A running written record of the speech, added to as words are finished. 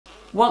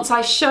Once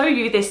I show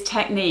you this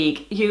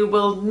technique, you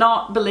will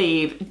not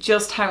believe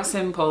just how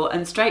simple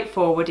and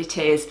straightforward it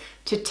is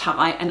to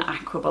tie an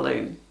aqua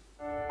balloon.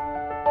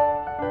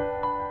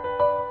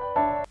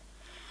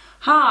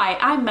 Hi,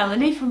 I'm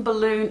Melanie from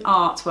Balloon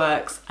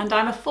Artworks and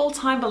I'm a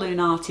full-time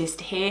balloon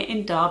artist here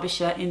in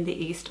Derbyshire in the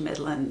East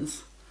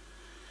Midlands.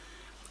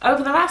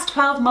 Over the last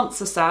 12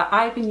 months or so,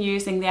 I've been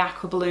using the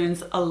aqua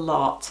balloons a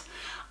lot.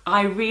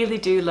 I really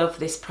do love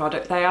this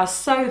product. They are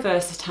so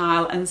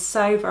versatile and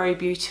so very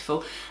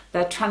beautiful.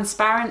 Their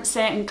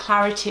transparency and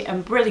clarity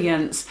and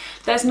brilliance,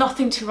 there's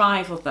nothing to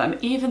rival them.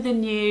 Even the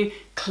new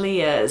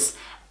clears,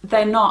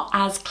 they're not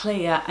as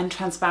clear and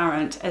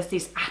transparent as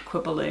these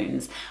aqua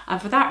balloons. And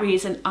for that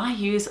reason, I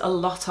use a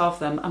lot of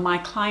them and my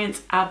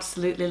clients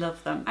absolutely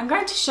love them. I'm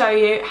going to show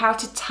you how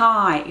to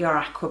tie your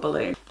aqua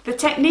balloon. The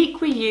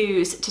technique we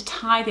use to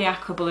tie the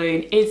aqua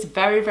balloon is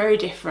very, very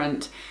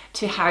different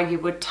to how you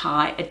would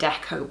tie a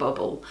deco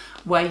bubble,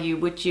 where you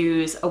would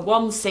use a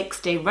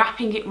 160,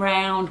 wrapping it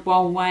round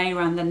one way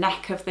around the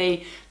neck of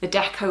the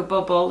deco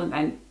bubble and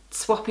then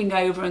swapping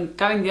over and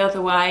going the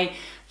other way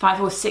 5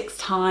 or 6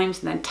 times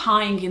and then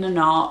tying in a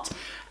knot.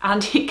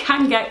 And it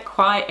can get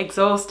quite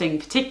exhausting,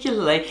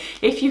 particularly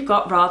if you've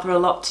got rather a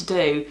lot to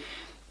do.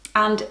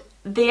 And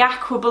the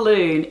aqua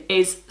balloon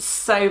is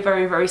so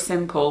very, very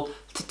simple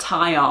to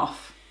tie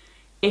off.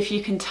 If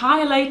you can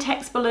tie a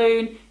latex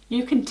balloon,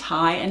 you can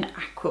tie an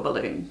aqua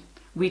balloon.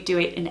 We do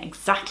it in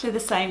exactly the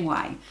same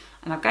way.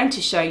 And I'm going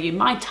to show you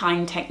my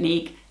tying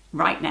technique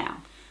right now.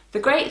 The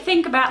great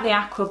thing about the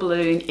aqua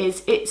balloon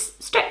is its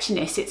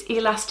stretchiness, its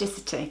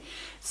elasticity.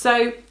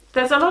 So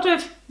there's a lot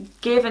of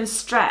give and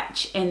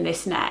stretch in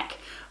this neck.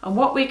 And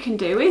what we can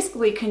do is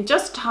we can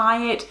just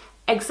tie it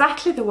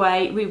exactly the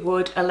way we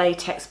would a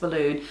latex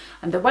balloon.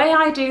 And the way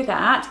I do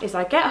that is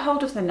I get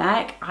hold of the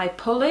neck, I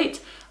pull it,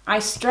 I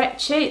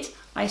stretch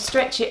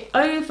it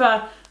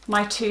over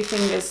my 2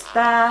 fingers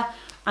there,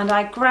 and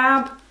I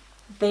grab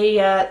the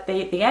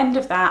end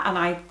of that and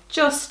I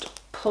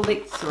just pull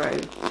it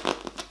through.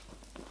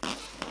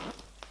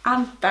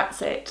 And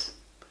that's it.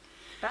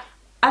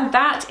 And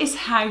that is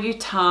how you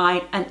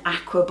tie an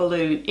aqua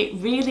balloon. It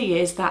really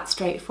is that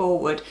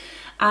straightforward.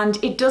 And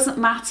it doesn't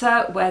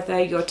matter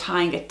whether you're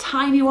tying a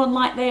tiny one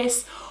like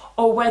this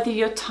or whether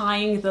you're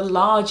tying the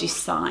largest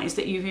size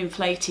that you've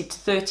inflated to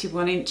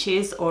 31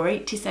 inches or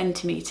 80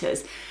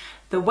 centimetres.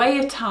 The way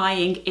of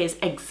tying is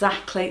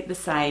exactly the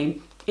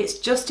same. It's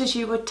just as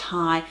you would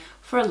tie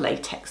for a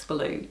latex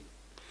balloon.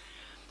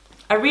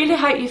 I really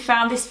hope you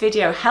found this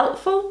video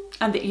helpful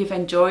and that you've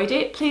enjoyed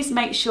it. Please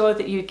make sure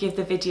that you give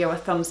the video a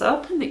thumbs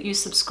up and that you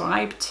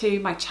subscribe to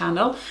my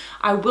channel.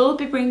 I will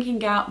be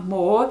bringing out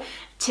more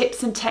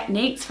tips and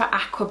techniques for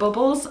aqua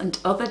bubbles and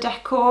other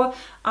decor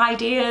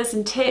ideas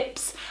and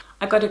tips.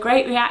 I got a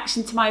great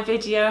reaction to my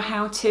video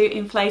how to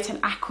inflate an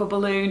aqua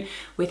balloon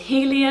with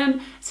helium.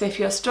 So if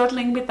you're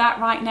struggling with that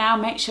right now,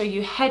 make sure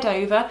you head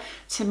over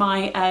to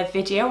my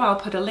video. I'll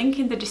put a link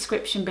in the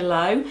description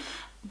below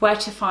where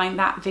to find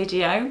that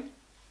video.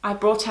 I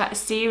brought out a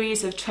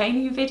series of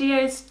training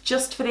videos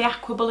just for the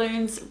aqua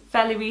balloons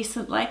fairly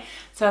recently.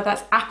 So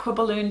that's Aqua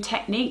Balloon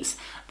Techniques.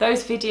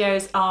 Those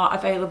videos are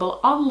available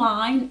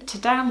online to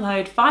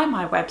download via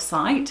my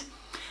website.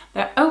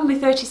 They're only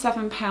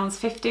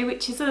 £37.50,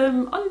 which is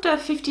under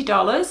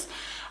 $50.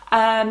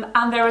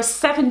 And there are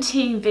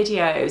 17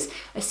 videos,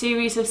 a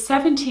series of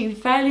 17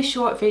 fairly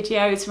short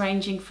videos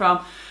ranging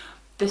from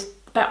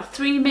about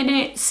 3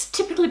 minutes,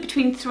 typically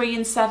between 3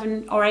 and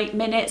 7 or 8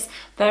 minutes.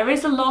 There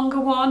is a longer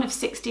one of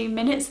 16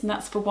 minutes, and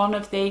that's for one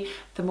of the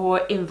more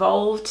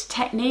involved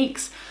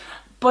techniques.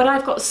 But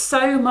I've got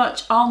so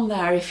much on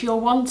there if you're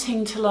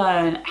wanting to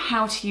learn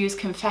how to use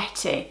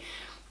confetti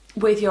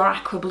with your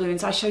aqua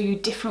balloons. I show you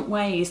different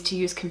ways to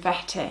use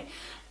confetti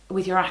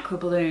with your aqua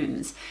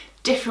balloons,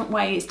 different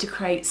ways to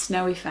create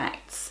snow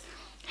effects,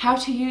 how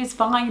to use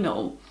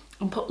vinyl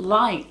and put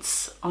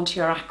lights onto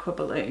your aqua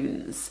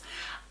balloons,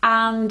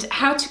 and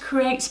how to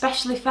create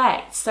special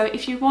effects. So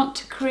if you want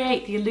to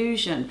create the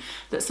illusion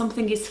that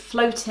something is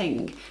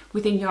floating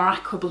within your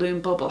aqua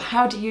balloon bubble,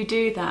 how do you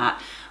do that?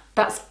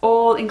 That's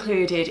all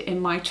included in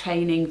my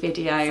training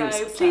videos.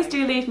 So please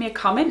do leave me a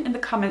comment in the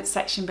comments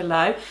section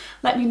below.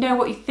 Let me know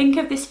what you think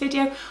of this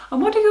video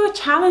and what are your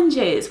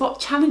challenges? What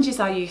challenges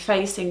are you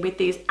facing with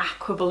these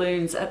aqua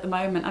balloons at the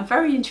moment? I'm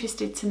very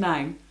interested to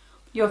know.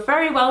 You're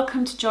very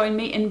welcome to join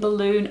me in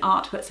Balloon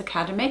Artworks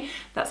Academy.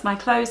 That's my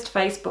closed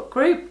Facebook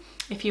group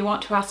if you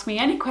want to ask me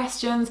any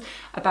questions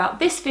about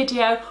this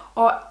video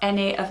or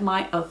any of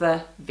my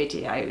other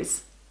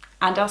videos.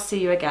 And I'll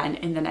see you again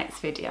in the next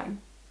video.